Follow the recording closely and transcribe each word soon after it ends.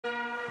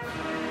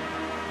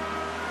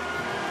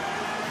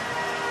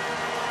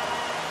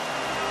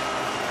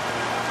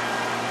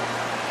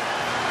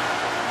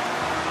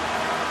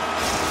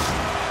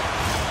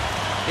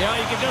Yeah,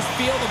 you can just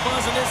feel the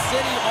buzz in this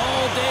city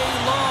all day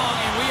long,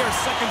 and we are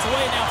seconds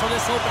away now for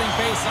this opening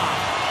faceoff.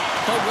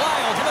 The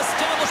Wild have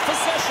established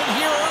possession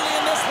here early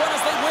in this one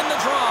as they win the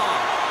draw.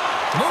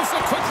 Moves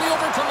it quickly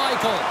over to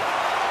Michael.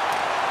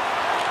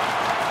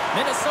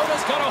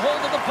 Minnesota's got a hold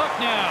of the puck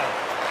now.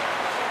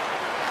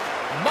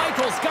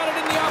 Michael's got it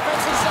in the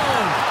offensive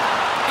zone.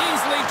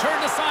 Easily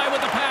turned aside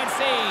with a pad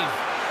save.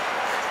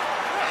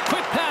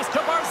 Quick pass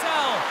to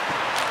Barzal.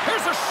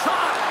 Here's a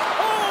shot.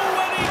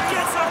 Oh, and he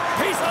gets a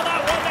piece of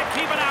that one to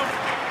keep it out.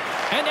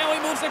 And now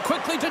he moves it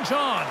quickly to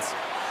Johns.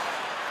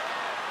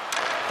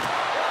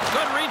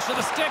 Good reach to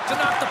the stick to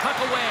knock the puck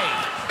away.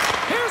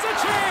 Here's a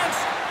chance.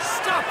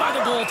 Stopped by the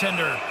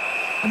goaltender.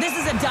 This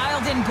is a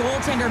dialed-in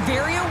goaltender,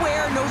 very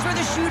aware, knows where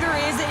the shooter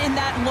is in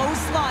that low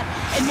slot,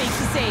 and makes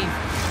the save.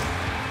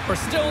 We're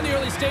still in the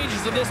early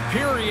stages of this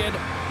period.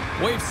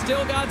 We've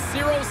still got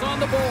zeros on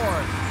the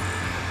board.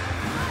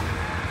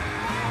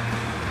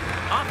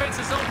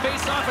 Offense his own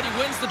face-off, and he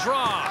wins the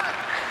draw.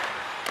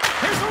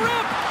 Here's a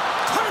rip.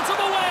 Turns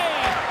him away.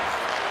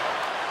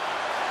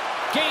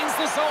 Gains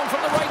the zone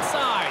from the right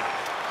side.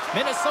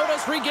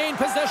 Minnesota's regained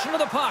possession of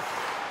the puck.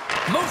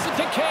 Moves it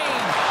to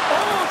Kane.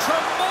 Oh,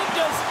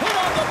 tremendous hit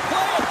on the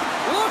play.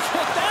 Look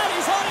at that.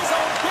 He's on his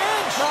own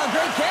bench. Well,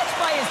 great catch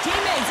by his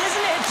teammates,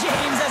 isn't it,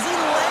 James, as he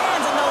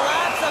lands in the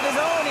laps of his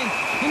own. And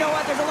you know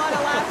what? There's a lot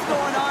of laps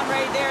going on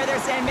right there.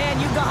 They're saying, man,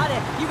 you got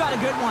it. You got a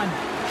good one.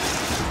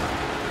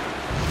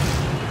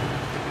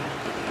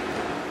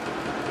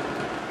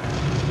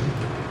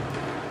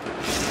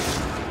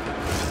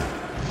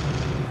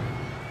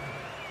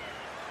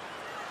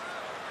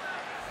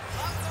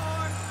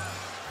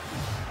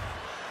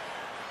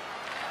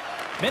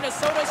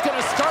 Minnesota's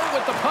going to start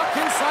with the puck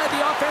inside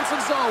the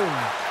offensive zone.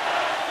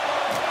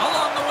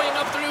 Along the wing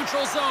up the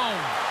neutral zone.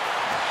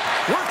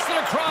 Works it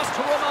across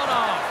to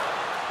Romanov.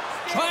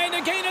 Trying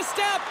to gain a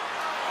step.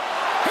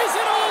 He's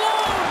in all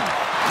alone.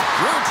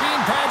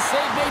 Routine pad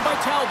save made by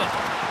Talbot.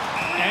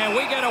 And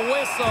we get a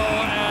whistle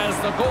as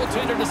the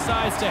goaltender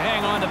decides to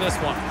hang on to this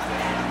one.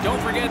 Don't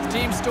forget the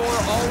team store,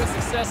 always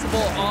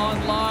accessible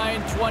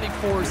online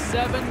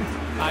 24/7.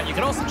 You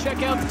can also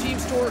check out the team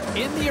store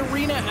in the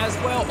arena as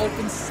well,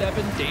 open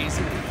 7 days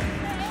a week.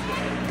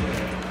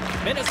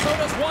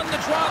 Minnesota's won the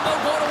draw,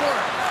 they'll go to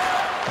work.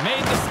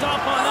 Made the stop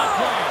on that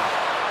play.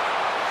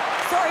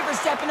 Sorry for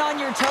stepping on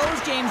your toes,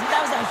 James, but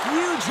that was a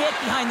huge hit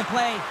behind the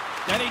play.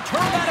 And he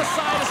turned that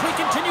aside as we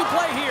continue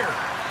play here.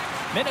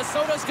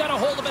 Minnesota's got a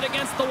hold of it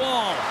against the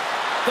wall.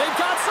 They've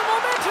got some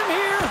momentum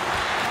here.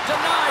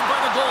 Denied by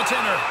the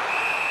goaltender.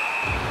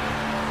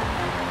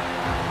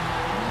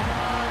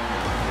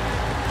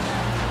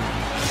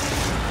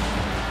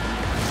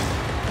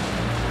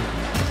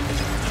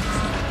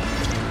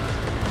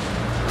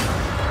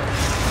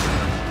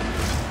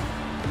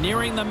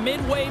 Nearing the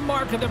midway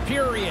mark of the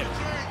period.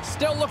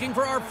 Still looking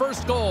for our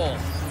first goal.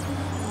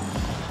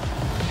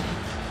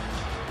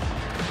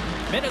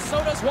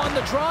 Minnesota's won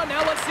the draw.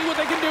 Now let's see what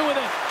they can do with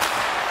it.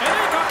 And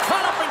they got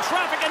caught up in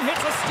traffic and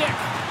hits a stick.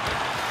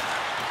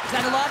 He's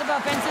had a lot of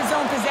offensive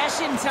zone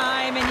possession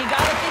time, and you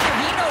got to figure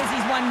he knows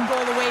he's one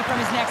goal away from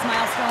his next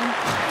milestone.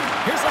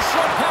 Here's a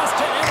short pass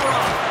to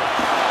Enron.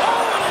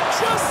 Oh, and it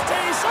just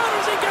stays out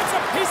as he gets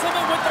a piece of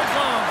it with the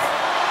glove.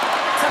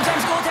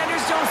 Sometimes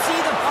goaltenders don't see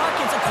the puck.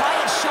 It's a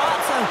quiet shot,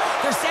 so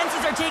their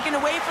senses are taken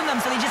away from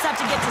them, so they just have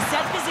to get to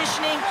set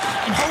positioning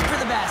and hope for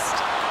the best.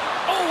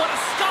 Oh, what a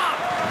stop!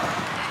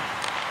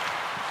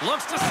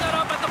 Looks to set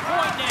up at the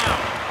point now.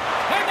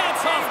 And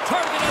that's off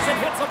target as it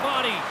hits a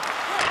body.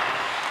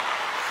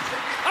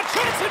 A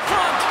chance in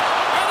front,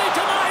 and he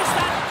denies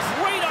that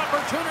great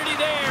opportunity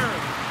there.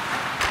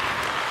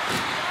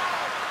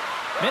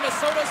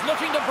 Minnesota's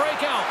looking to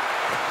break out.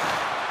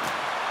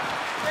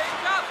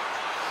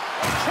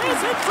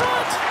 Chance in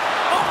front.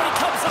 Oh, but he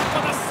comes up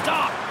with a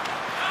stop.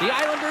 The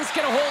Islanders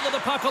get a hold of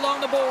the puck along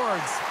the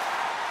boards.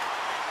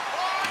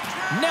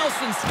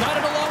 Nelson's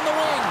got it along the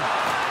wing.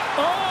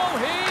 Oh,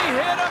 he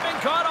hit him and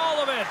caught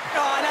all of it.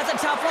 Oh, and that's a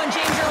tough one,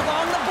 James. You're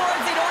along the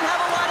boards. They don't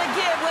have a lot of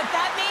give. What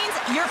that means,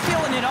 you're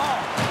feeling it all.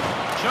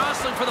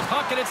 Jostling for the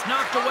puck, and it's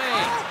knocked away.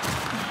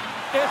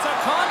 It's a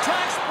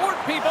contact sport,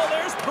 people.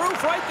 There's proof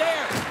right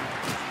there.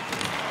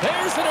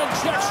 There's an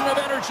injection of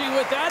energy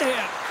with that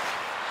hit.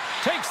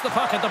 Takes the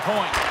puck at the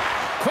point.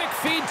 Quick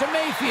feed to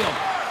Mayfield.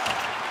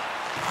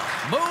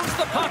 Moves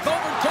the puck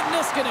over to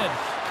Niskanen.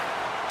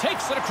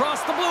 Takes it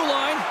across the blue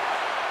line.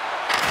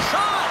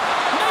 Shot!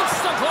 Makes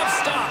the glove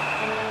stop.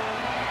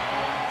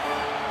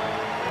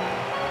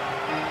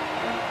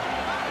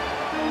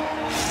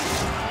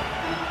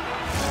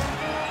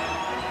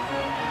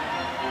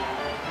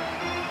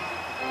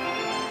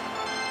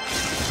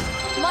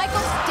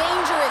 Michael's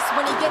dangerous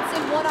when he gets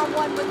in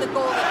one-on-one with the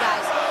goalie,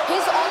 guys.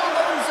 His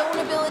all-alone zone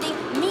ability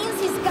means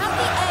he's got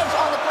the edge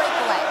on the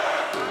breakaway.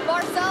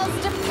 Barzal's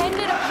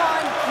depended upon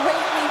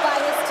greatly by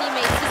his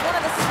teammates. He's one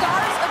of the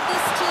stars of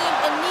this team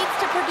and needs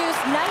to produce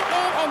night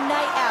in and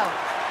night out.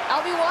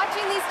 I'll be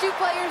watching these two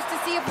players to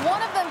see if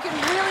one of them can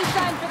really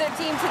shine for their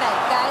team tonight.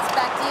 Guys,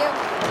 back to you.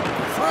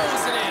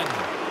 Throws it in.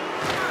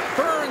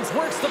 Burns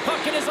works the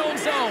puck in his own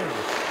zone.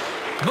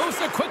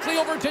 Moves it quickly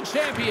over to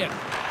Champion.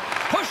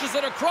 Pushes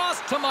it across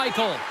to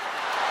Michael.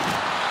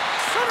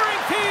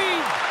 Centering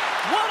feed.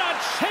 What a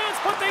chance,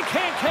 but they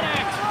can't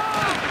connect.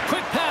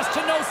 Quick pass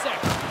to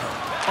Nosek.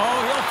 Oh,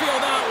 he'll feel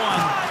that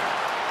one.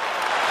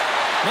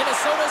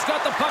 Minnesota's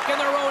got the puck in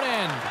their own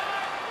end.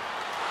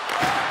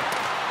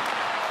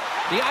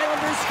 The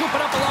Islanders scoop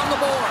it up along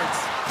the boards.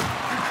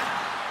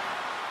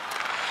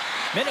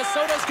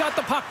 Minnesota's got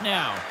the puck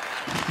now.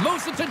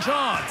 Moves it to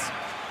Johns.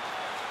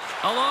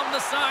 Along the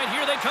side,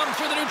 here they come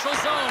through the neutral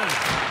zone.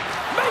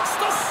 Makes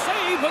the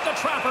save with the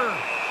trapper.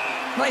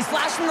 Well, he's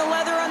flashing the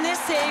leather on this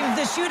save.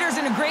 The shooter's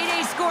in a grade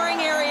A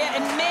scoring area,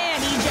 and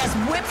man, he just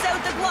whips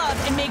out the glove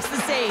and makes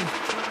the save.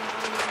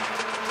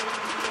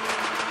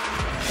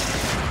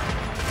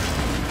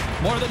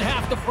 More than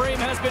half the frame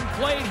has been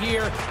played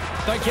here.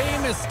 The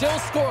game is still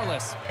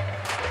scoreless.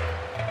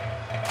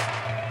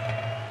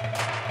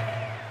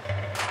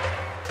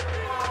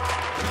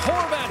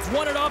 Horvat's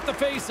won it off the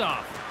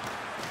faceoff.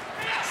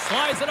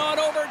 Slides it on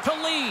over to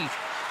Lee.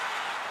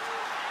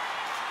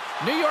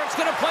 New York's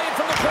going to play it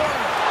from the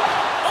corner.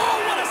 Oh,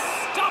 what a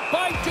stop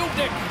by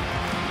Dubnyk.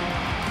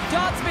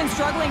 Dobbs been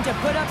struggling to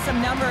put up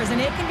some numbers, and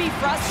it can be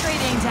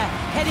frustrating to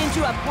head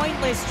into a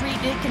pointless streak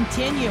and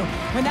continue.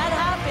 When that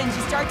happens,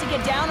 you start to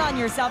get down on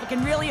yourself. It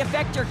can really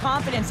affect your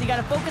confidence. You got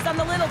to focus on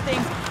the little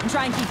things and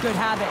try and keep good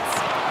habits.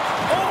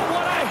 Oh,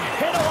 what a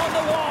hit along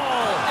the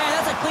wall. And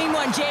that's a clean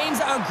one,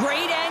 James. A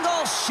great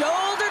angle,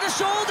 shoulder to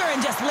shoulder,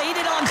 and just laid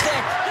it on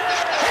thick.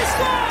 He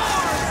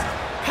scores!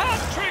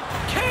 Patrick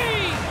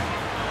Kane!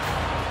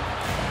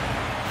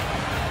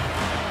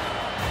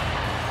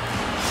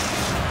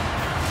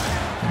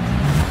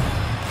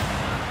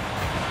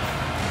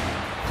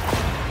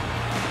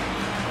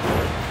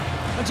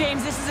 Well,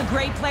 James, this is a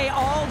great play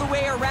all the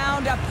way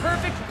around. A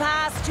perfect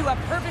pass to a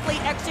perfectly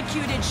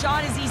executed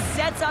shot as he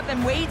sets up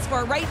and waits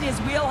for it right in his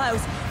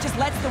wheelhouse. Just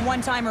lets the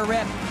one-timer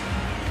rip.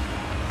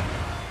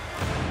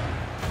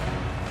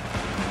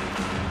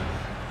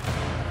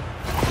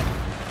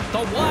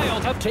 The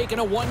Wild have taken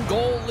a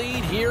one-goal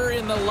lead here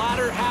in the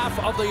latter half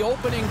of the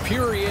opening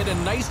period, and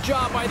nice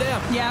job by them.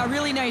 Yeah,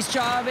 really nice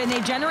job, and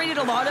they generated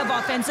a lot of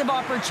offensive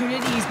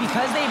opportunities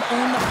because they've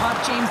owned the puck,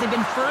 James. They've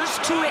been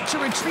first to it to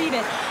retrieve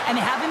it, and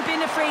they haven't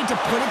been afraid to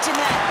put it to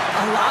net.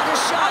 A lot of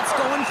shots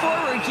going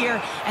forward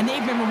here, and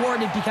they've been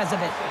rewarded because of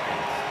it.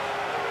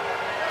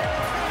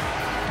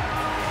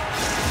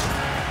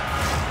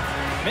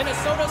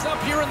 Minnesota's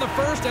up here in the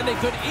first, and they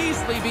could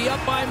easily be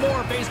up by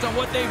more based on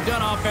what they've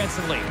done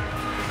offensively.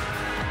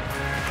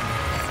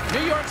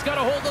 New York's got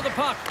a hold of the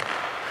puck.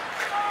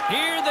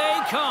 Here they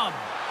come.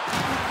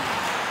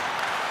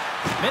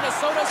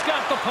 Minnesota's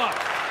got the puck.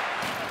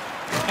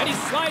 And he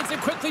slides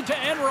it quickly to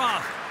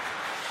Enroth.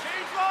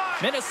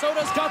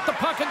 Minnesota's got the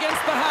puck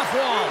against the half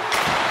wall.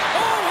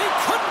 Oh, he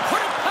couldn't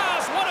put it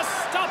past. What a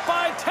stop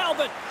by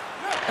Talbot.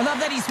 I love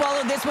that he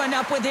swallowed this one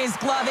up with his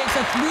glove. It's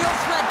a real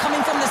threat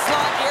coming from the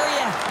slot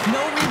area.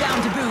 No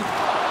rebound to boot.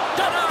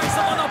 Denies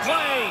him on the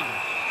play.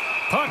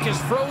 Puck is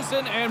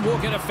frozen, and we'll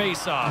get a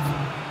face-off.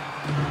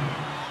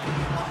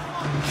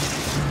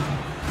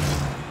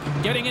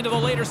 Getting into the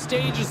later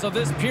stages of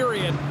this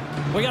period,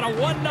 we got a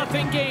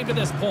 1-0 game to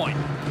this point.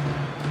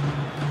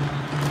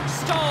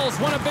 Stalls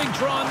won a big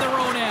draw on their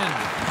own end.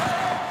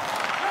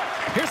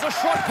 Here's a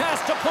short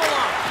pass to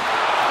Pulock.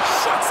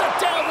 Shuts it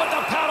down with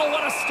the paddle.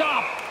 What a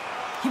stop.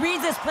 He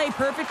reads this play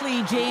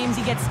perfectly, James.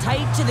 He gets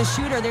tight to the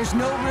shooter. There's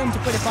no room to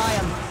put it by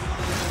him.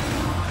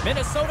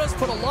 Minnesota's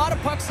put a lot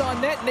of pucks on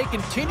net, and they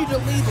continue to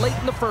lead late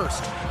in the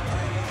first.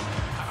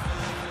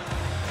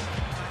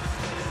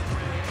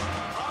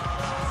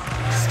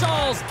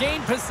 Stalls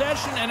gained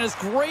possession, and his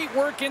great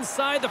work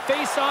inside the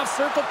face-off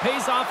circle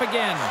pays off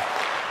again.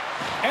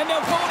 And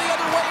they'll go the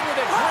other way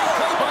with it. Great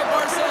play by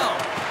Barzal.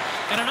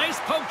 And a nice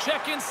poke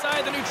check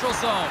inside the neutral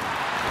zone.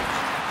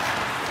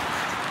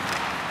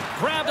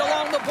 Grabbed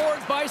along the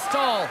boards by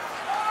Stahl.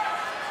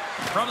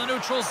 From the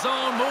neutral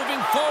zone,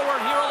 moving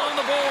forward here along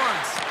the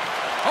boards.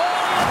 Oh,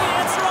 he had the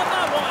answer on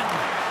that one.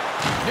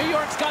 New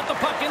York's got the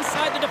puck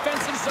inside the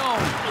defensive zone.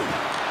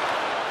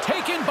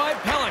 Taken by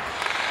Pelech.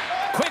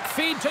 Quick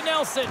feed to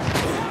Nelson.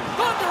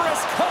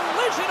 Thunderous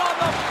collision on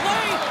the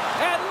play.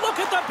 And look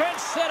at the bench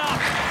setup.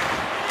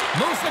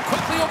 Moves it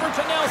quickly over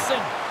to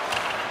Nelson.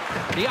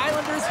 The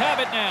Islanders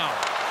have it now.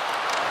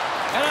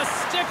 And a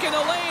stick in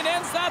the lane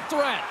ends that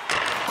threat.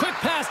 Quick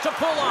pass to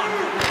Pulock.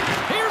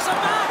 Here's a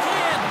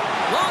backhand.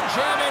 Long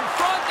jam in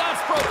front.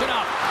 That's broken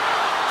up.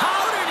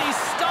 How did he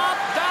stop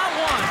that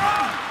one?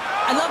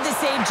 I love this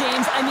save,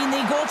 James. I mean,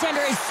 the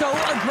goaltender is so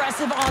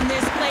aggressive on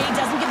this play.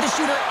 Doesn't give the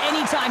shooter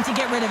any time to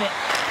get rid of it.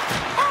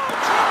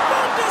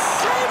 Tremendous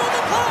save of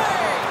the play!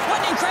 What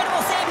an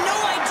incredible save. No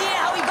idea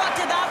how he got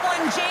to that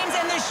one, James,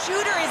 and the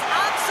shooter is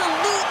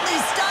absolutely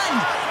stunned.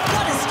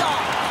 What a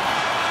stop.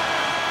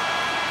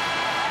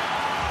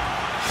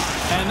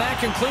 And that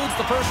concludes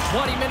the first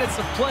 20 minutes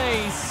of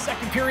play.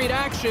 Second period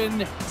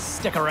action.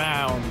 Stick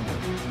around.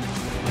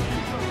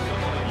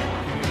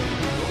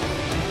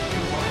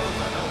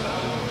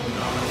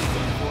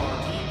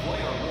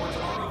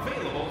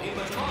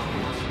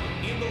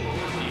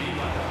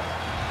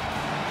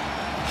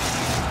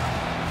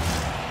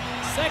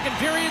 second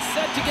period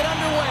set to get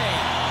underway.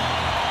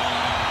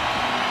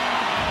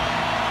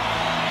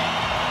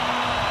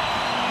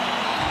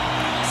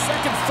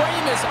 Second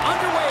frame is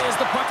underway as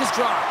the puck is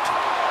dropped.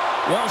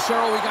 Well,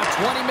 Cheryl, we got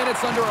 20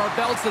 minutes under our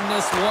belts in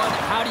this one.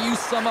 How do you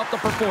sum up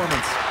the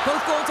performance?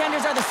 Both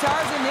goaltenders are the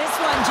stars in this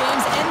one,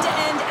 James.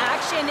 End-to-end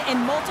action and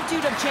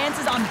multitude of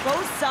chances on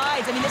both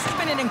sides. I mean, this has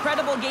been an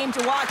incredible game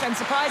to watch. I'm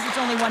surprised it's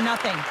only 1-0.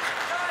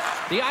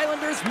 The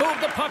Islanders move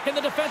the puck in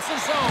the defensive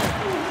zone.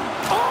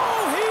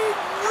 Oh, he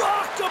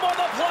rocked him on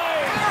the play.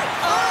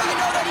 Oh, you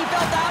know that he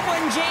felt that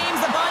one, James.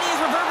 The body is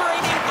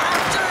reverberating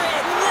after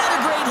it. What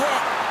a great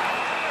hit.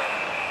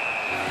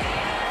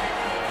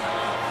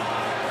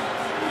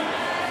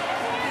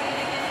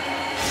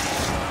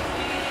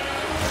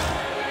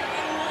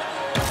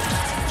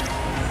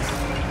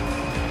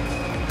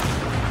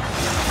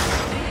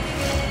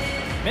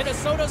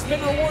 Minnesota's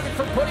been rewarded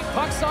for putting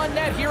pucks on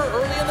net here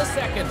early in the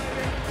second.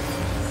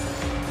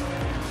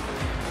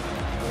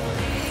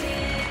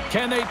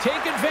 Can they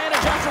take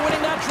advantage after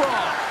winning that draw?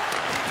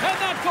 And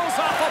that goes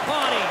off a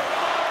body.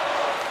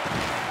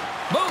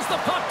 Moves the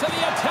puck to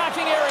the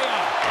attacking area.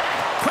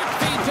 Quick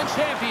feed to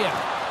Champion.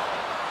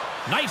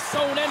 Nice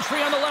zone entry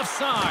on the left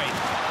side.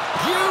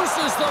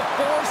 Uses the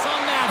force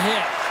on that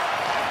hit.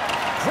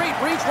 Great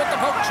reach with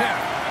the poke check.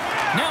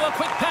 Now a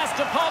quick pass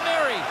to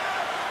Palmieri.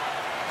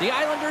 The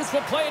Islanders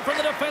will play it from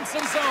the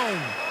defensive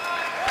zone.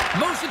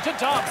 Moves it to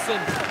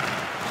Dobson.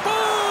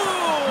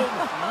 Boom!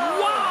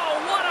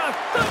 Wow, what a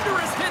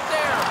thunderous hit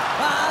there.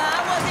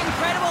 That was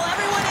incredible.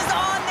 Everyone is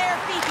on their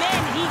feet. Man,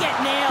 did he get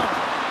nailed.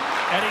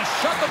 And he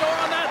shut the door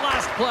on that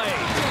last play.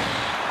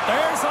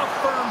 There's a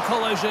firm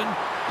collision.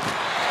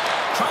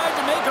 Tried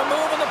to make a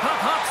move and the puck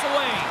hops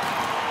away.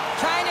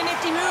 Trying a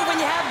nifty move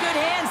when you have good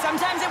hands.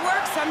 Sometimes it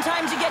works,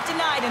 sometimes you get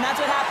denied, and that's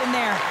what happened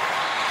there.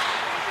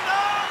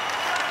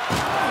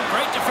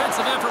 Great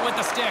defensive effort with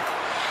the stick.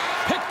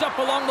 Picked up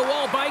along the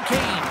wall by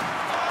Kane.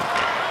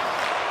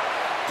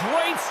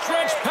 Great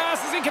stretch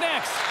passes and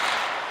connects.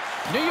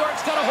 New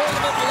York's got a hold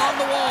of it along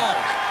the wall.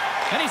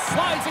 And he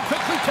slides it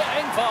quickly to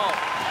Engvall.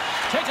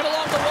 Taken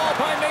along the wall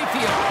by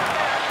Mayfield.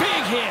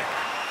 Big hit.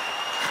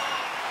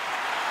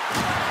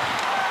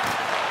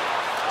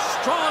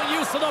 Strong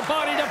use of the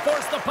body to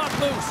force the puck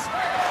loose.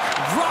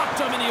 Dropped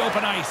him in the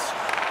open ice.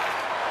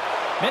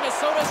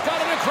 Minnesota's got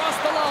it across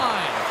the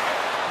line.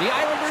 The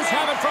Islanders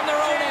have it from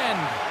their own end.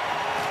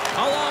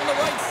 Along the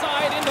right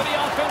side into the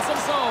offensive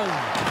zone.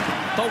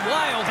 The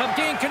Wild have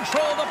gained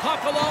control of the puck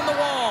along the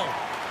wall.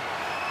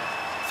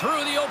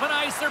 Through the open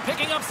ice, they're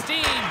picking up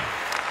steam.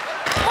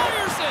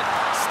 Fires it!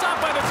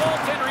 Stopped by the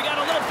goaltender. He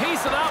got a little piece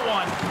of that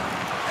one.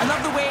 I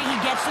love the way he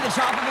gets to the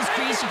top of his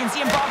crease. You can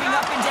see him bobbing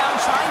up and down,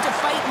 trying to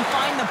fight and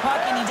find the puck,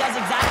 and he does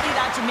exactly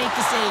that to make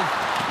the save.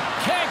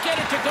 Can't get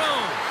it to go.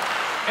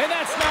 And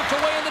that's knocked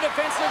away in the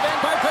defensive end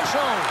by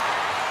Peugeot.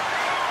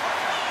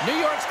 New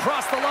York's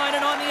crossed the line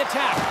and on the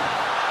attack.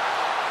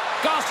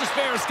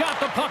 Gostisbehere's got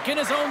the puck in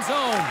his own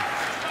zone.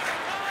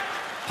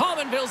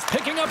 Pominville's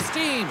picking up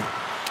steam.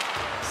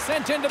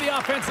 Sent into the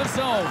offensive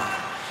zone.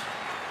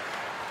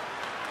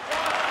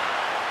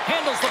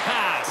 Handles the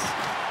pass.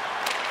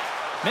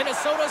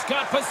 Minnesota's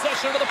got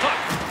possession of the puck.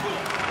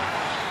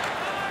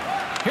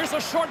 Here's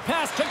a short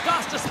pass to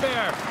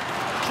Gostisbehere.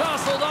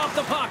 Jostled off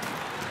the puck.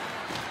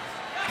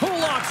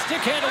 Pulock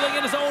stick handling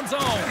in his own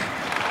zone.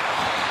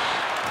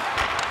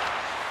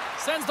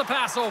 Sends the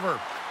pass over.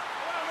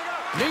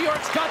 New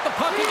York's got the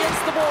puck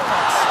against the boards.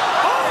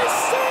 Oh, he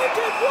saved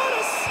it! What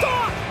a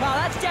stop! Well,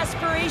 that's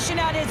desperation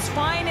at its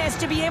finest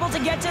to be able to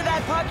get to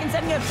that puck and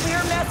sending a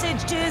clear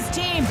message to his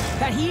team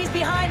that he's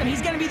behind him.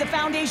 He's going to be the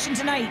foundation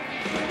tonight.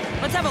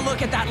 Let's have a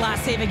look at that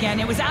last save again.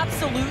 It was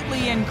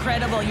absolutely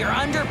incredible. You're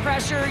under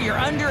pressure, you're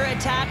under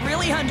attack,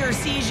 really under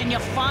siege, and you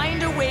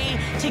find a way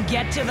to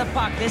get to the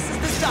puck. This is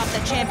the stuff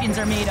that champions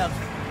are made of.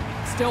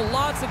 Still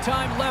lots of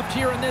time left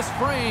here in this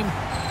frame.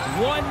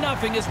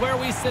 1-0 is where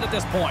we sit at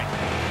this point.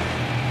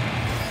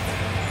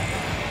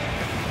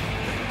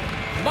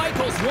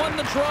 Michaels won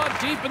the draw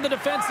deep in the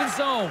defensive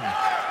zone.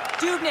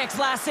 Dubnyk's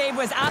last save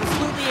was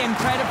absolutely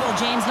incredible,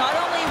 James. Not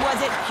only was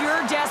it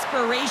pure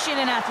desperation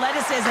and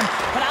athleticism,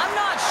 but I'm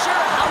not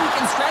sure how he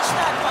can stretch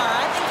that far.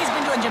 I think he's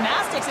been doing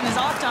gymnastics in his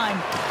off time.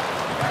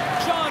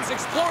 Johns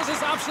explores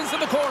his options in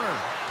the corner.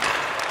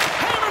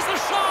 Hammers the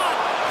shot!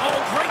 Oh,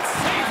 great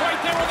save right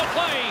there on the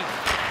play.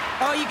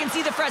 Oh, you can see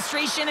the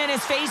frustration in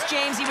his face,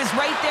 James. He was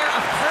right there.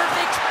 A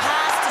perfect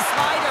pass to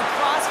slide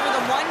across for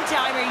the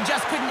one-timer. He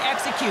just couldn't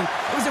execute.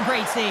 It was a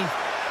great save.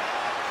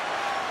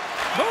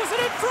 Moves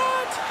it in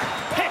front.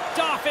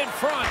 Picked off in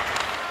front.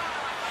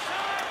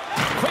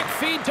 Quick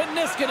feed to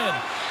Niskanen.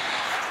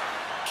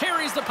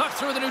 Carries the puck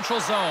through the neutral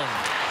zone.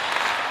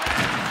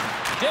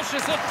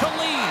 Dishes it to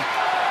Lee.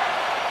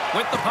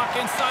 With the puck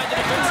inside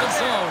the defensive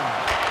zone.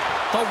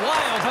 The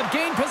Wild have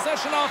gained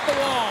possession off the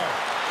wall.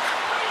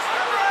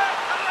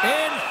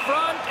 In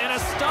front, and a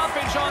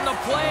stoppage on the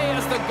play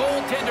as the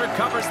goaltender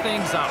covers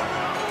things up.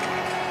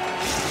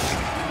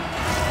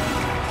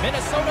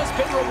 Minnesota's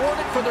been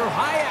rewarded for their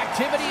high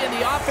activity in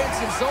the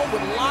offensive zone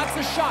with lots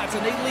of shots,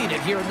 and they lead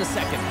it here in the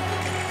second.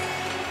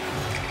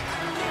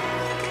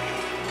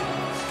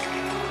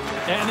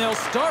 And they'll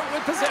start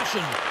with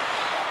possession.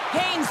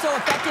 Kane's so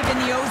effective in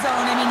the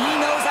O-zone. I mean, he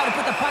knows how to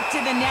put the puck to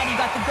the net. He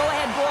got the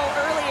go-ahead goal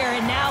earlier,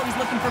 and now he's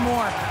looking for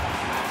more.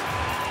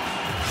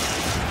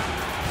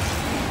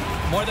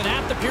 More than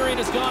half the period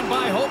has gone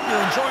by. Hope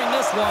you're enjoying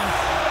this one.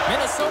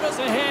 Minnesota's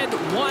ahead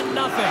 1-0.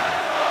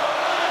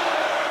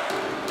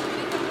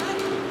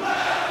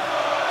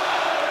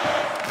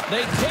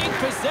 They take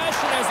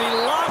possession as he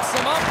locks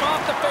him up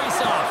off the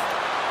faceoff.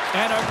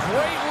 And a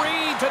great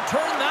read to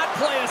turn that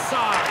play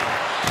aside.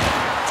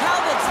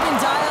 Talbot's been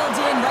dialed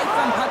in right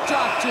from puck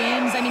drop,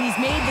 James. I mean, he's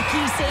made the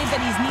key saves that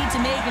he's need to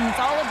make, and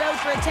it's all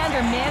about, for a tender,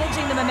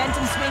 managing the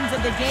momentum swings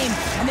of the game.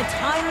 And the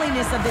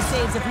timeliness of the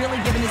saves have really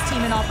given his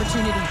team an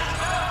opportunity.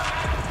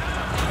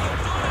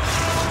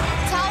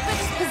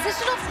 Talbot's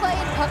positional play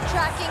and puck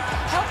tracking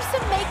helps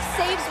him make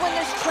saves when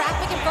there's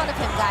traffic in front of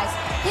him, guys.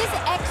 His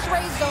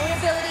X-ray zone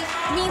ability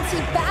means he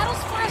battles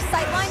for a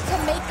sightline to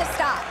make the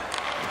stop.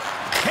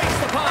 Takes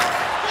the puck.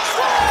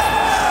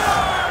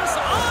 Scores!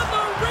 On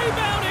the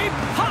rebound, he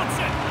pots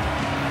it.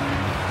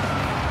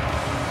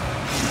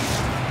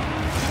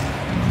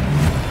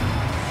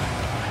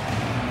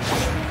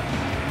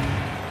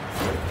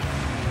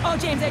 Oh,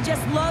 James, I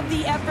just love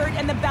the effort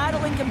and the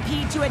battle and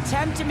compete to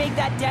attempt to make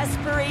that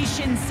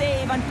desperation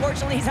save.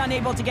 Unfortunately, he's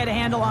unable to get a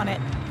handle on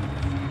it.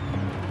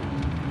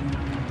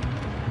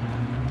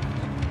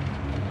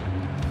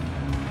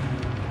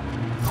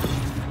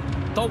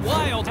 The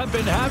Wild have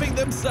been having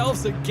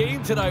themselves a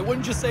game tonight,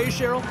 wouldn't you say,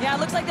 Cheryl? Yeah, it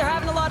looks like they're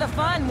having a lot of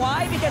fun.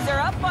 Why? Because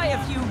they're up by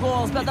a few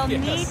goals, but they'll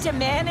need to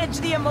manage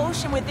the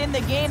emotion within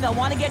the game. They'll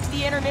want to get to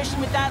the intermission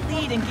with that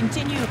lead and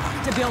continue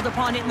to build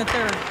upon it in the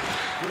third.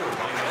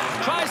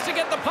 Tries to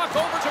get the puck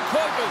over to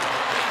Koivu.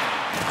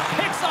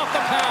 Picks off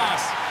the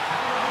pass.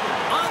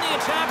 On the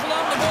attack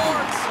along the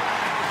boards.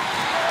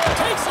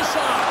 Takes a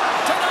shot.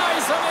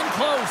 Denies him in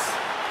close.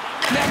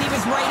 Man, he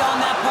was right on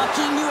that puck.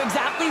 He knew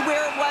exactly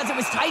where it was. It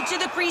was tight to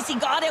the crease. He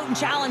got out and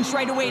challenged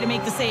right away to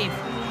make the save.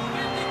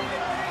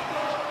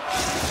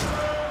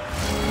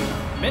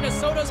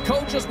 Minnesota's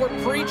coaches were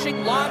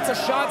preaching lots of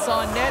shots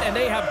on net, and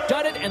they have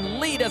done it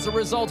and lead as a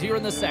result here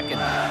in the second.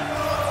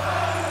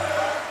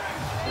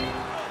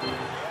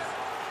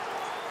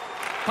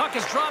 Puck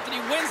is dropped, and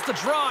he wins the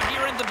draw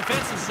here in the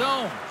defensive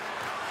zone.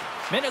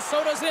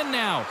 Minnesota's in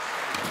now.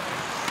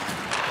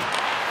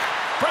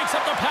 Breaks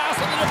up the pass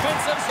in the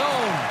defensive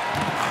zone.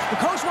 The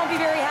coach won't be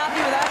very happy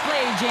with that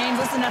play, James.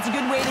 Listen, that's a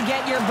good way to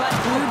get your butt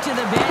glued to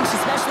the bench,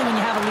 especially when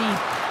you have a lead.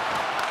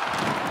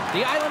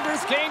 The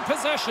Islanders gain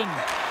possession.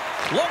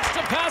 Looks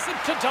to pass it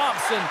to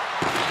Dobson.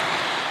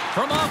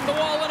 From off the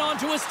wall and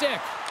onto a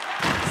stick.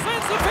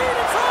 Sends the feed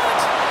in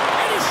front.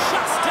 And he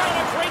shuts down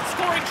a great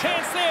scoring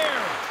chance there.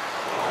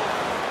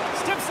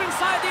 Steps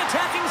inside the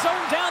attacking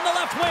zone down the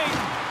left wing.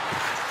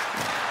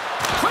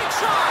 Quick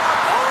shot.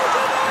 Oh,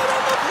 denied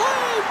on the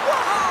play.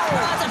 Wow.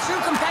 That's a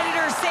true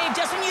competitor's save.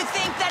 Just when you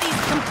think that he's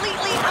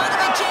completely out of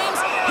it, James,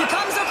 he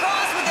comes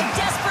across with a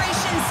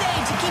desperation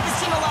save to keep his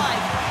team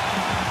alive.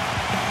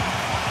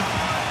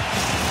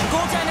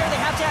 Goaltender,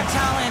 they have to have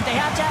talent, they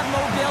have to have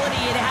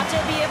mobility, they have to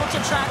be able to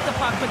track the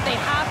puck, but they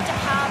have to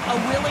have a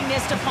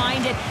willingness to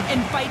find it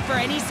and fight for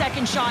any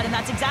second shot, and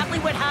that's exactly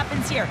what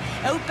happens here.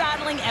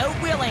 Out-battling,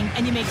 out-willing,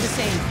 and you make the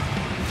save.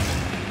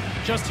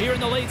 Just here in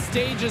the late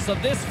stages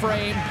of this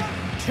frame,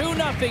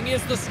 2-0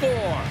 is the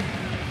score.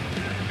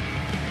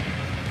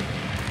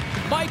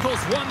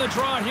 Michaels won the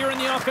draw here in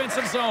the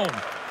offensive zone.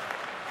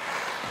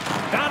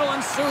 Battle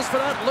ensues for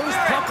that loose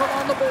puck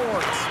along the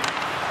boards.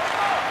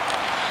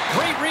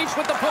 Great reach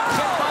with the puck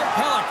check by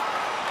Pellick.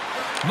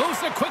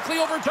 Moves it quickly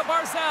over to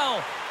Barzal.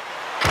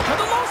 To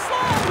the low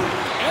slot.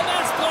 And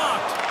that's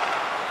blocked.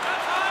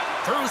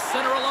 Through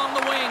center along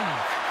the wing.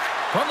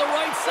 From the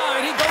right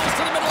side, he goes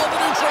to the middle of the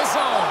neutral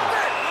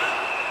zone.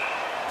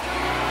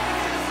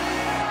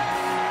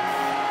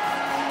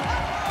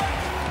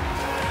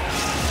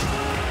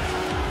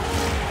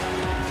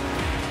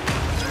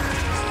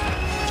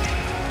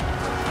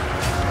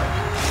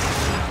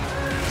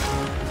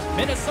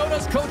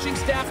 Minnesota's coaching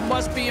staff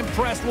must be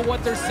impressed with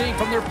what they're seeing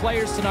from their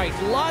players tonight.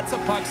 Lots of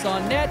pucks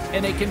on net,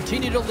 and they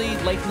continue to lead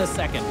late in the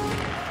second.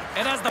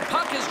 And as the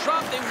puck is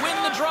dropped, they win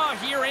the draw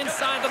here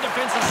inside the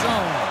defensive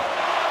zone.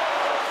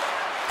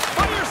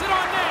 Fires it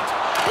on net.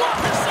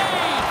 Blocker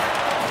save.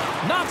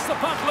 Knocks the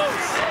puck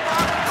loose.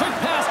 Quick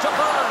pass to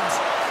Burns.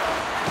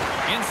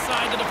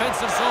 Inside the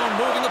defensive zone,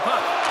 moving the puck.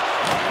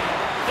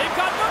 They've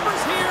got numbers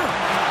here.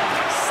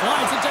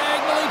 Slides it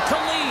diagonally to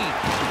Lee.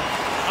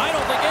 I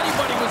don't think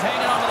anybody was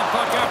hanging on to the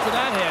puck after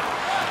that hit.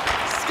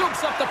 Scoops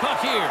up the puck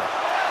here.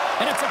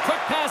 And it's a quick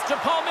pass to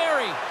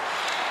Palmieri.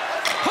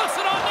 Puts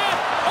it on net.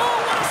 Oh,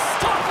 what a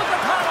stop with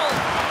the paddle.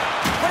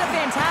 What a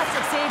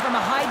fantastic save from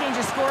a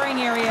high-danger scoring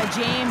area,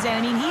 James. And,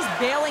 I mean, he's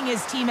bailing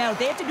his team out.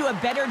 They have to do a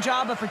better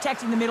job of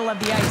protecting the middle of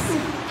the ice.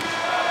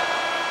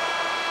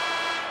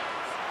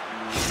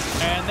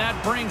 And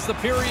that brings the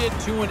period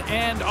to an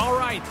end. All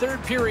right,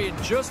 third period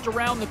just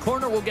around the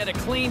corner. We'll get a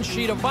clean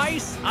sheet of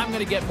ice. I'm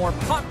going to get more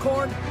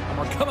popcorn, and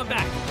we're coming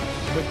back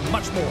with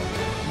much more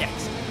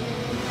next.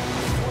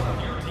 One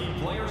of your team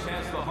players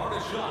has the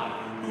hardest shot.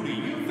 Who do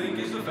you think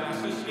is the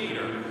fastest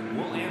skater?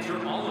 We'll answer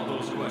all of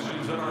those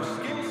questions at our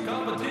skills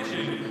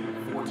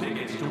competition. For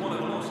tickets to one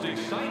of the most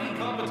exciting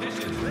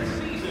competitions this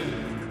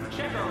season,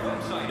 check our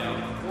website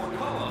out or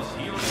call us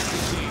here at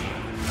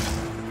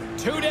the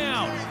 2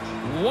 down,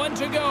 1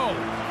 to go.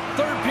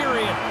 Third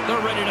period,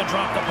 they're ready to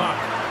drop the puck.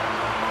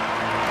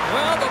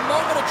 Well, the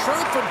moment of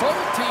truth for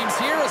both teams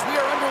here as we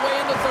are underway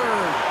in the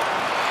third.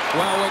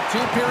 Well, with 2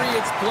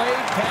 periods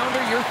played,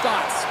 Pounder, your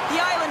thoughts?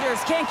 The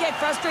Islanders can't get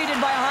frustrated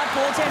by a hot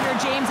goaltender,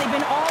 James. They've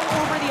been all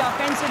over the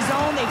offensive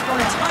zone. They've thrown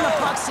a ton of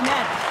pucks to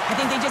net. I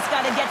think they just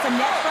got to get some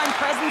net front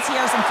presence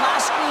here, some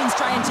flash screens,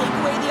 try and take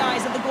away the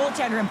eyes of the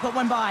goaltender and put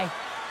one by.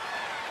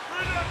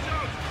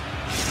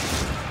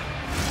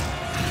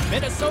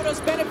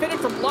 Minnesota's benefited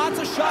from lots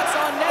of shots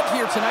on net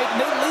here tonight, and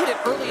they lead it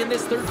early in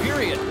this third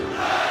period.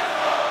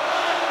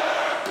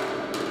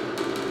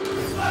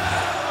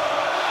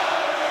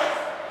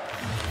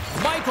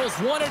 Michaels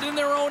won it in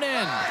their own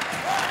end.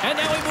 And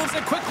now he moves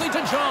it quickly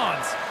to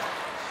Johns.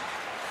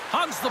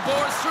 Hugs the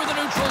boards through the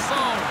neutral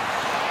zone.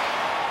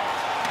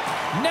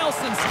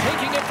 Nelson's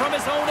taking it from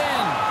his own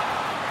end.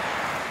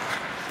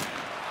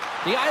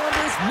 The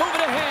Islanders move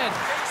it ahead.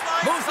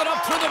 Moves it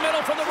up through the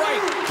middle from the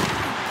right.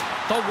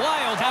 The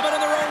Wild have it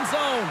in their own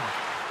zone.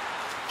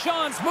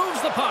 Johns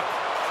moves the puck.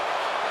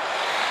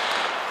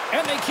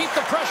 And they keep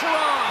the pressure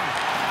on.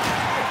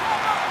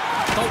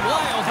 The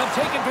Wild have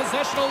taken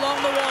possession along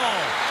the wall.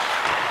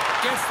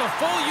 Gets the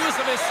full use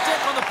of his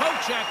stick on the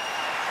poke check.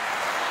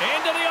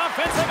 Into the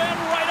offensive end,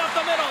 right up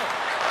the middle.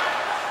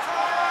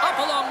 Up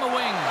along the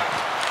wing.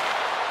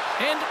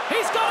 And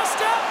he's got a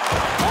step.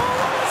 Oh,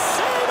 what a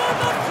save on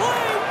the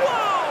play.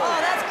 Wow! Oh,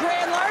 that's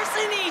grand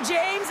larceny,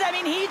 James. I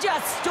mean, he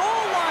just stole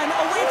one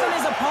away from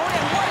his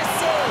opponent. What a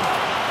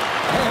save.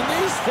 And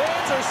these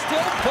fans are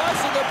still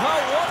buzzing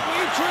about what we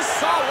just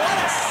saw. What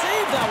a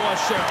save that was,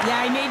 Sheriff.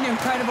 Yeah, he made an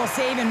incredible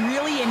save and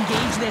really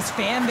engaged this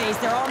fan base.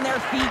 They're on their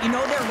feet. You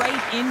know they're right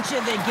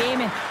into the game.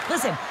 And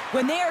listen,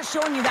 when they are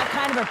showing you that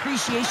kind of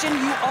appreciation,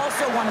 you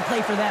also want to play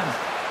for them.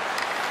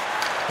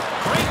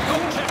 Great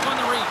goal check on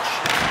the reach.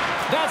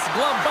 That's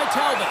gloved by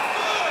Talbot.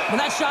 Well,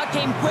 that shot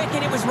came quick,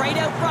 and it was right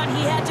out front.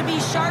 He had to be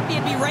sharp. He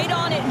had to be right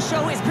on it and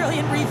show his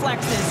brilliant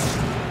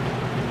reflexes.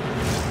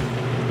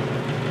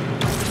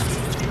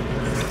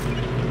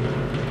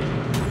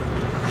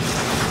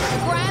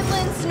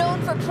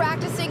 Known for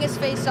practicing his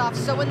face-offs,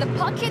 so when the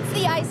puck hits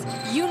the ice,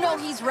 you know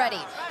he's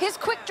ready. His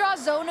quick-draw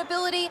zone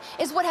ability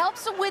is what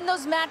helps him win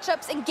those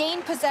matchups and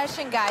gain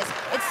possession, guys.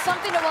 It's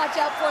something to watch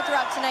out for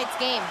throughout tonight's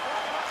game.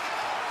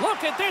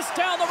 Look at this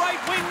down the right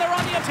wing. They're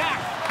on the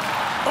attack.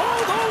 Oh,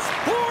 those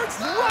boards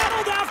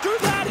rattled after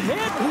that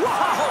hit.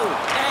 Wow!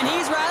 And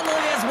he's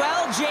rattling as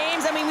well,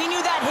 James. I mean, we knew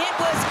that hit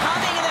was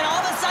coming, and then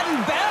all of a sudden,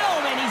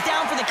 boom, and he's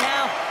down for the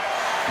count.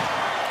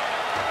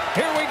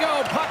 Here we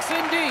go. Puck's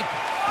in deep.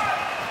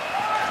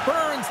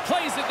 Burns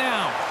plays it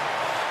now.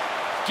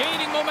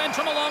 Gaining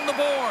momentum along the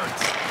boards.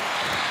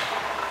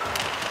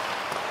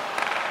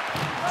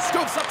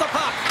 Scoops up the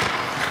puck.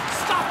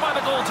 Stopped by the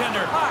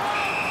goaltender.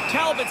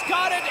 Talbot's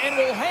got it and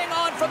will hang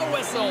on for the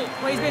whistle.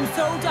 Well, he's been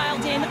so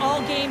dialed in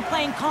all game,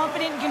 playing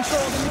confident and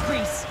controlled in the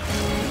crease.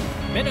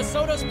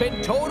 Minnesota's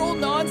been total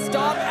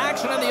non-stop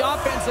action on the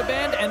offensive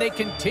end, and they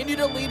continue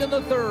to lead in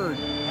the third.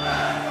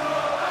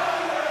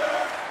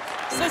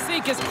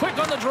 Sisek is quick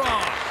on the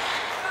draw.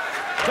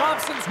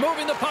 Dobson's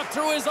moving the puck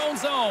through his own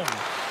zone.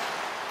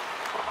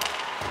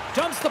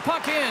 Dumps the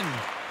puck in.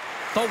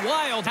 The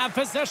Wild have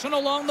possession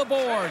along the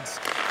boards.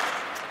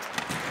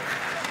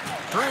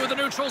 Through the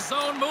neutral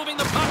zone, moving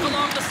the puck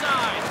along the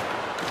side.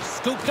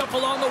 Scooped up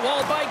along the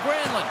wall by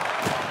Granlund.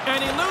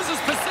 And he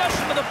loses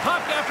possession of the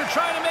puck after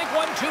trying to make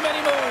one too many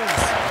moves.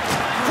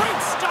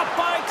 Great stop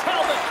by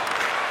Talbot.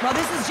 Well,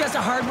 this is just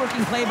a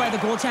hard-working play by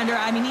the goaltender.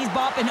 I mean, he's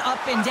bopping up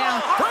and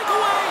down.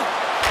 Breakaway!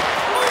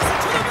 Moves it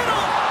to the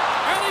middle!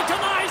 And he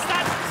denies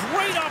that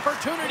great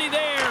opportunity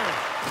there.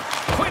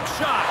 Quick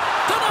shot.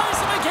 Denies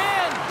him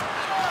again.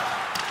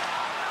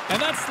 And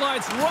that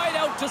slides right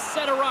out to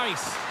center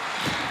ice.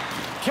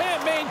 Can't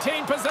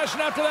maintain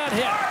possession after that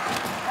hit.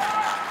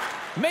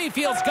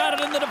 Mayfield's got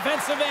it in the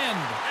defensive end.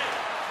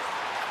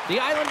 The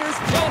Islanders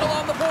play it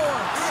along the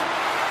boards.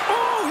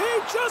 Oh, he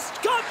just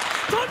got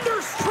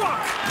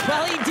thunderstruck.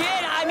 Well, he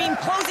did. I mean,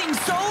 closing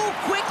so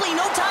quickly.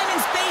 No time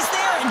and space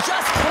there, and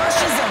just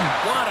crushes him.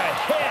 What a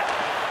hit.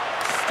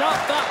 Stop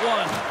that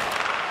one.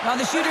 Well,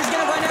 the shooter's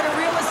going to run out of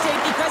real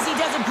estate because he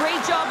does a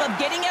great job of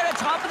getting out of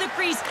top of the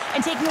crease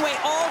and taking away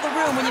all the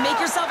room. When you make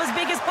yourself as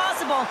big as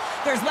possible,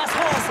 there's less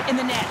holes in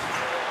the net.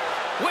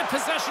 With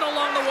possession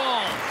along the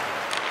wall.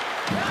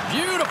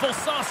 Beautiful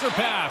saucer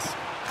pass.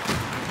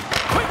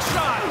 Quick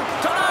shot.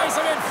 Denies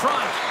him in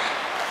front.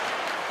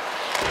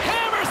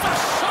 Hammers the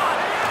shot.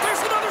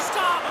 There's another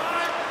stop.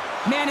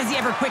 Man, is he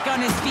ever quick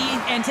on his feet,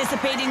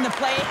 anticipating the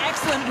play.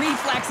 Excellent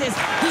reflexes.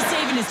 He's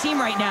saving his team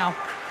right now.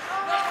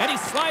 And he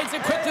slides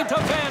it quickly to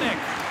Vanek.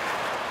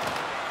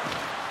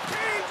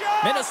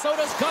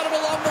 Minnesota's got it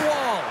along the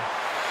wall.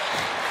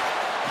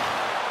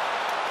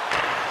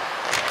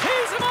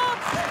 Tees him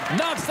up.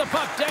 Knocks the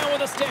puck down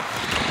with a stick.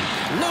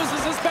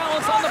 Loses his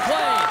balance on the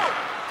play.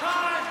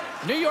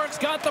 New York's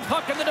got the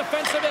puck in the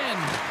defensive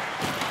end.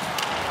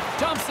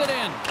 Dumps it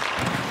in.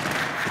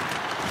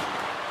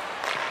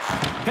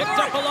 Picked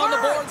up along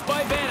the boards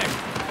by Vanek.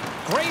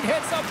 Great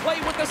heads-up play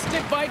with the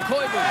stick by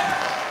Koivu.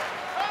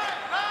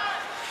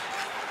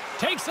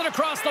 Takes it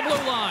across the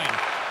blue line.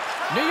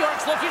 New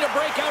York's looking to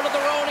break out of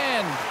their own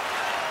end.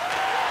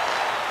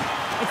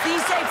 It's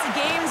these types of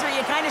games where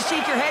you kind of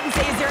shake your head and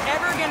say, is there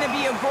ever going to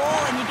be a goal?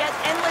 And you get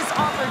endless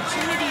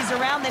opportunities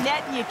around the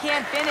net and you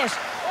can't finish.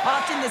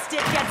 Often the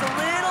stick gets a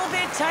little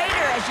bit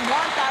tighter as you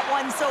want that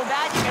one so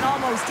bad you can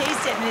almost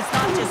taste it, and it's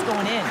not just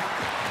going in.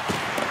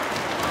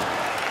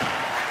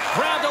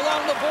 Grabbed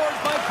along the boards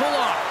by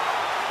Kulak.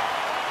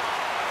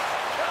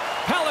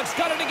 Halleck's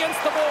got it against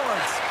the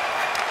boards.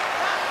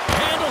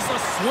 Handles a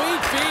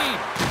sweet feed.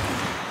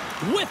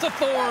 With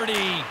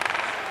authority.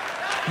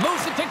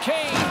 Moves it to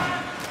Kane.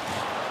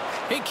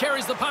 He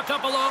carries the puck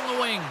up along the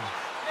wing.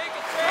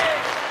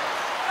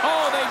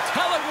 Oh, they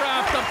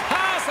telegraph the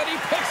pass, and he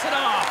picks it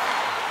off.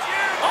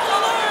 All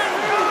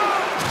alone!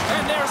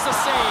 And there's the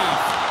save.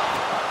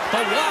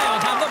 The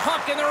Wild have the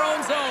puck in their own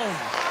zone.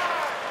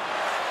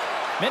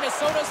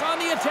 Minnesota's on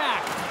the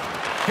attack.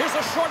 Here's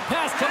a short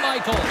pass to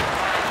Michael.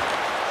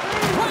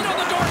 Right on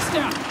the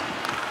doorstep.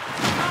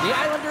 The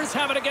Islanders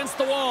have it against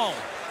the wall.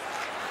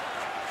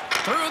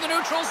 Through the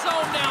neutral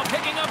zone now,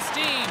 picking up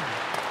steam.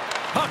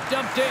 Puck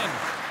dumped in.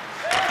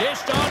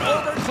 Dished on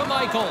over to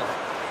Michael.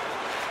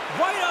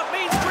 Right up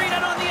Main Street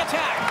and on the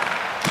attack.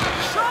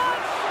 Shot!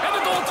 And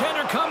the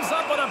goaltender comes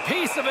up with a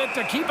piece of it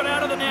to keep it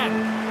out of the net.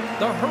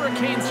 The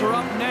Hurricanes are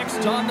up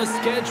next on the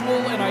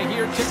schedule, and I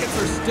hear tickets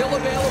are still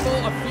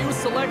available. A few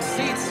select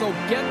seats, so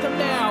get them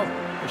now.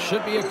 It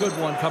should be a good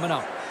one coming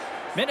up.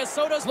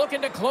 Minnesota's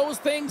looking to close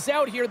things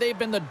out here. They've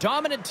been the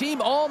dominant team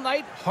all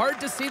night.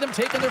 Hard to see them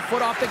taking their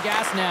foot off the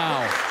gas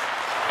now.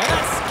 And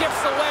that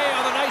skips away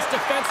on a nice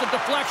defensive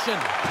deflection.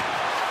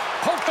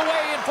 Poked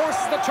away and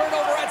forces the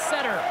turnover at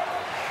center.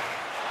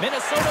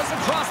 Minnesota's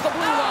across the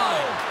blue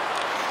line.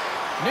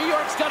 New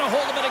York's got a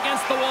hold of it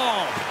against the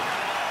wall.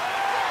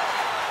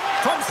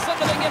 From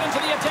sending it into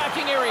the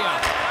attacking area.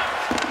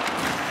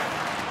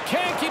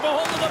 Can't keep a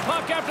hold of the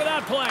puck after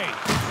that play.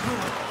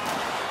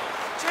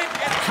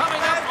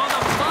 Coming up on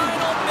the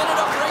final minute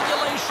of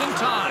regulation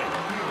time.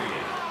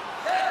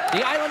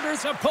 The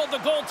Islanders have pulled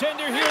the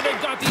goaltender here.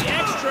 They've got the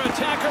extra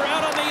attacker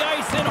out on the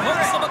ice in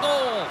hopes of a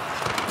goal.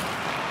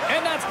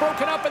 And that's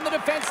broken up in the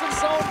defensive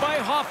zone by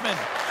Hoffman.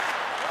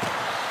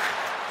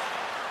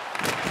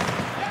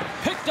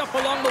 Picked up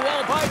along the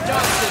wall by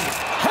Johnson.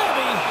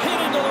 Heavy hit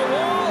into the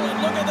wall, and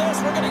look at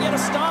this. We're going to get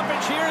a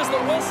stoppage here as the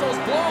whistle's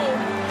blown.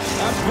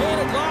 That pane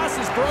of glass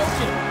is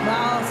broken.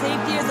 Well,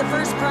 safety is the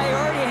first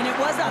priority, and it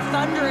was a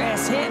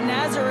thunderous hit, and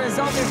as a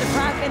result, there's a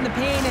crack in the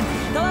pane, and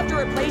they'll have to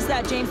replace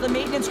that, James. The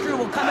maintenance crew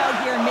will come out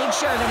here and make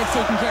sure that it's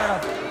taken care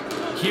of.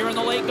 Here in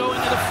the late going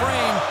to the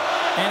frame,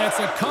 and it's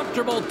a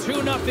comfortable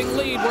 2-0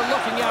 lead we're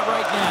looking at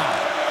right now.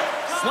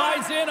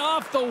 Slides in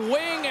off the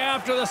wing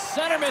after the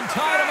centerman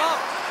tied him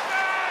up.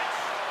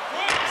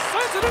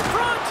 Sends it in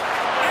front,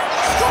 and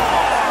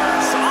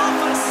scores off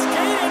a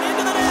skate and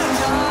into the net.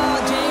 Oh,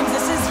 James,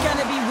 this is going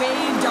to be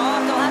waved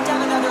off. They'll have to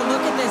have another look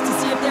at this to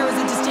see if there was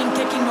a distinct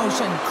kicking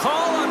motion.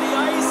 Call on the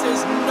ice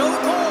is no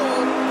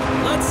goal.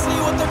 Let's see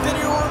what the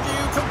video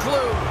review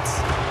concludes.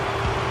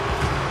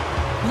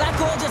 That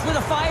goal just lit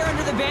a fire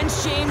under the bench,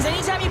 James.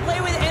 Anytime you play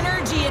with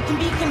energy, it can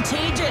be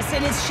contagious,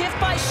 and it's shift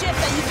by shift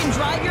that you can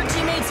drive your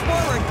teammates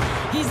forward.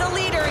 He's a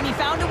leader, and he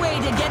found a way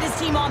to get his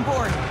team on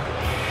board.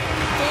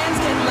 Fans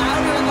get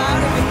louder and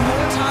louder with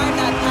more time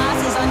that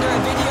passes under a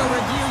video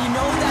review. You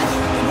know that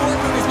the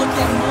boardroom is looked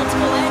at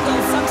multiple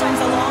angles. Sometimes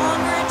the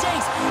longer it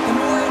takes, the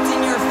more it's in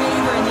your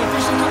favor, and the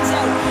official comes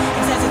out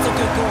and says it's a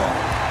good goal.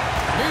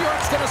 New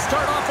York's going to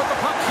start off with the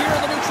puck here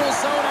in the neutral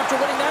zone after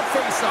winning that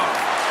faceoff.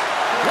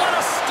 What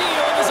a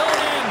steal in his own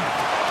end.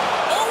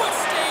 Oh, it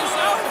stays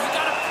out. He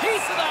got a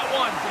piece of that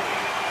one.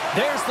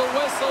 There's the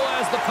whistle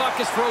as the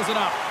puck is frozen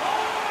up.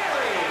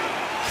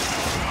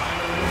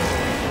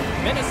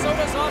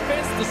 Minnesota's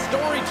offense, the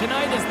story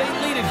tonight as they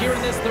lead it here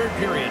in this third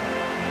period.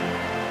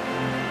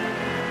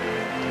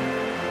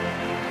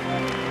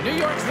 New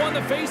York's won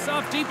the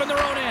face-off deep in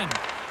their own end.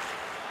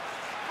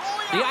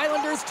 The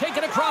Islanders take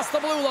it across the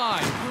blue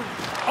line.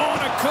 Oh,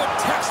 and a good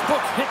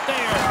textbook hit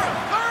there.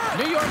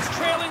 New York's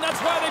trailing,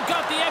 that's why they've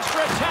got the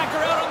extra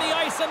attacker out on the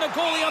ice and the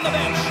goalie on the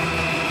bench.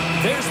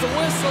 There's the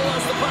whistle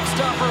as the puck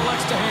stopper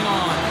elects to hang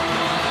on.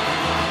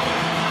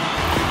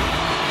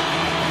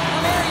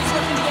 Mary's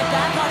looking to get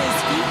back on his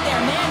feet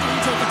there. Man, did he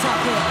take a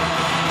tough hit.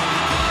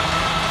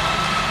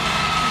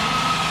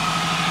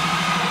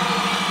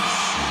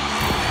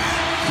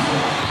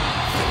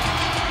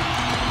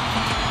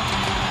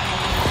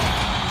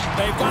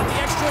 They've got the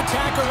extra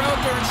attacker out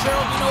there, and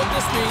Cheryl, you know what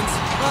this means.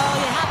 Well,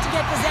 you have to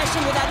get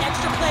possession with that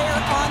extra player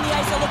on the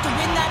ice. They'll look to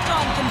win that draw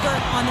and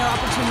convert on their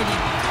opportunity.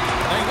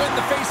 They win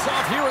the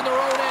face-off here in their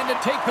own end and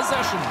take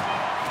possession.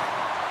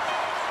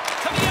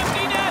 To the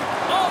empty net.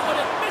 Oh, but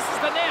it misses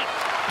the net.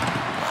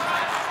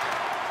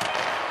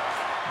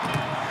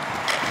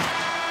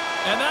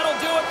 And that'll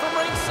do it from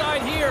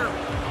ringside here.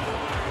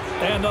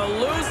 And the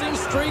losing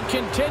streak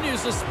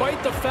continues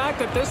despite the fact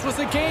that this was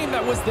a game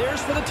that was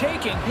theirs for the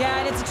taking. Yeah,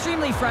 and it's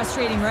extremely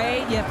frustrating,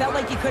 right? You felt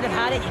like you could have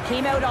had it. You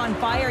came out on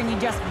fire, and you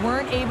just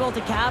weren't able to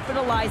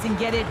capitalize and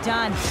get it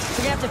done.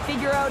 So you're going to have to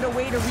figure out a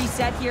way to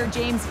reset here,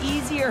 James.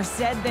 Easier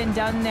said than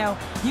done now.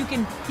 You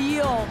can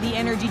feel the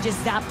energy just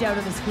zapped out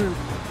of this group.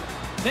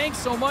 Thanks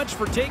so much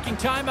for taking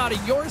time out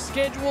of your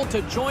schedule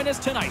to join us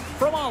tonight.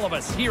 From all of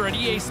us here at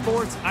EA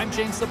Sports, I'm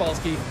James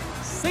Cebulski.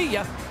 See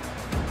ya.